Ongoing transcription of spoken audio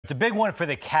It's a big one for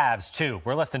the Cavs, too.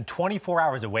 We're less than 24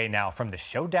 hours away now from the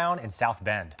Showdown in South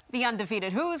Bend. The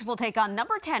undefeated Hoos will take on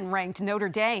number 10 ranked Notre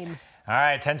Dame. All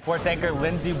right, 10 Sports anchor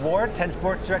Lindsay Ward, 10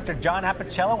 Sports director John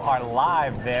Appicello are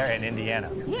live there in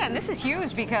Indiana. Yeah, and this is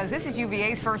huge because this is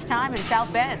UVA's first time in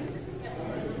South Bend.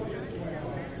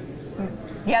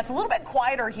 Yeah, it's a little bit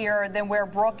quieter here than where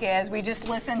Brooke is. We just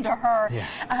listened to her. Yeah.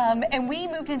 And we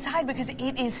moved inside because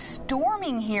it is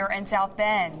storming here in South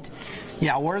Bend.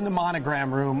 Yeah, we're in the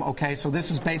monogram room, okay? So this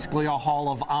is basically a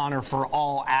hall of honor for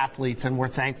all athletes, and we're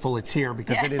thankful it's here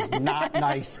because it is not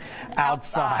nice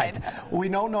outside. We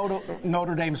know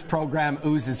Notre Dame's program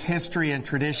oozes history and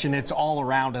tradition. It's all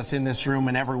around us in this room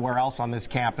and everywhere else on this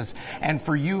campus. And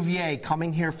for UVA,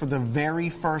 coming here for the very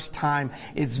first time,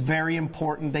 it's very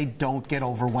important they don't get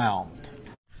overwhelmed.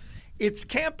 Its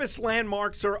campus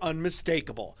landmarks are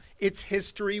unmistakable. Its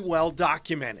history well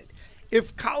documented.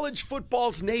 If college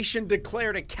football's nation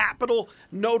declared a capital,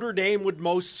 Notre Dame would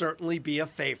most certainly be a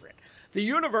favorite. The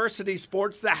university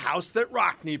sports the house that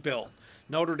Rockne built.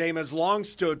 Notre Dame has long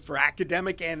stood for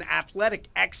academic and athletic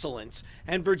excellence,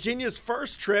 and Virginia's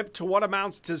first trip to what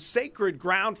amounts to sacred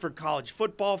ground for college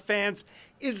football fans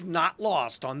is not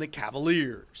lost on the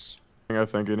Cavaliers. I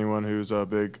think anyone who's a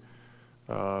big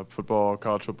college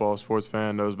football sports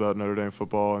fan knows about Notre Dame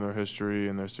football and their history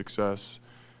and their success.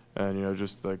 And,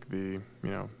 just like the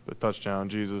touchdown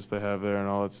Jesus they have there and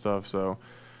all that stuff. So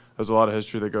there's a lot of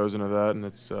history that goes into that, and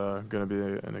it's going to be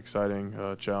an exciting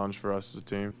challenge for us as a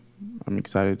team. I'm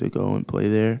excited to go and play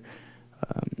there.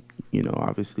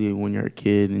 Obviously when you're a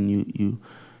kid and you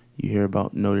hear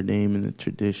about Notre Dame and the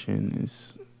tradition,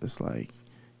 it's like,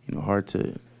 hard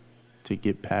to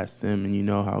get past them, and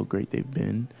how great they've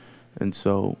been. And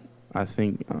so I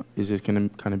think it's just going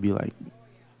to kind of be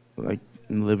like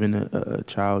living a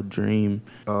child dream.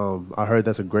 I heard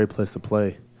that's a great place to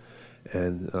play,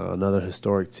 and another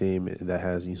historic team that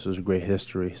has such a great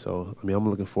history. So, I'm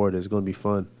looking forward to it. It's going to be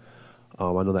fun. I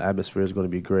know the atmosphere is going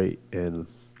to be great, and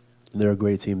they're a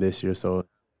great team this year. So.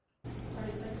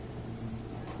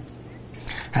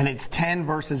 And it's 10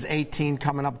 versus 18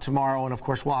 coming up tomorrow. And, of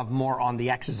course, we'll have more on the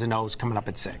X's and O's coming up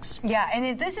at 6. Yeah,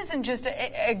 and this isn't just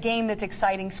a game that's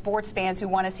exciting sports fans who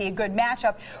want to see a good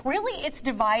matchup. Really, it's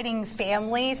dividing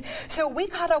families. So we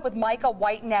caught up with Micah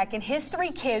Whiteneck and his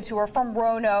 3 kids who are from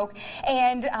Roanoke.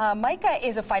 And Micah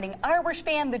is a Fighting Irish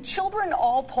fan. The children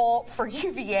all pull for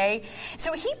UVA.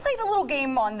 So he played a little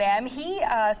game on them. He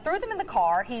threw them in the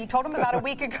car. He told them about a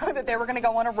week ago that they were going to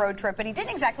go on a road trip, but he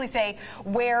didn't exactly say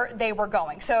where they were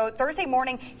going. So Thursday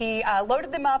morning, he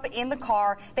loaded them up in the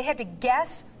car. They had to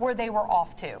guess where they were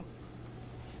off to.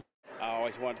 I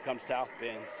always wanted to come to South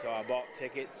Bend, so I bought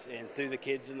tickets and threw the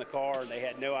kids in the car. They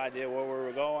had no idea where we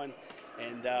were going.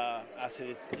 And I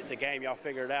said, it's a game, y'all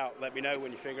figure it out. Let me know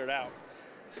when you figure it out.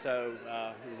 So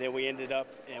then we ended up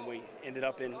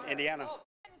in Indiana.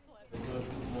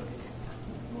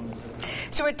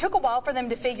 So it took a while for them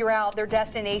to figure out their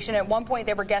destination. At one point,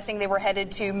 they were guessing they were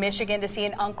headed to Michigan to see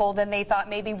an uncle. Then they thought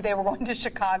maybe they were going to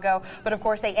Chicago. But, of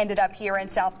course, they ended up here in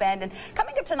South Bend. And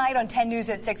coming up tonight on 10 News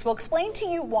at 6, we'll explain to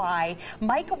you why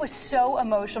Micah was so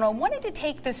emotional and wanted to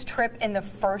take this trip in the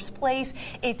first place.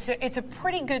 It's a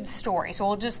pretty good story. So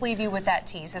we'll just leave you with that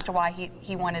tease as to why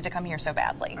he wanted to come here so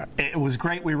badly. It was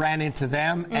great. We ran into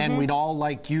them, and we'd all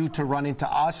like you to run into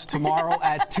us tomorrow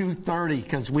at 2:30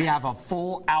 because we have a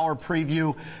full hour preview.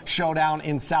 Showdown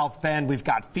in South Bend. We've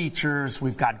got features.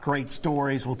 We've got great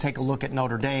stories. We'll take a look at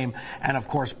Notre Dame and, of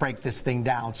course, break this thing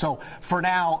down. So for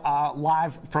now,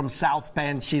 live from South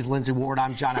Bend, she's Lindsay Ward.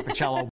 I'm John Appicello.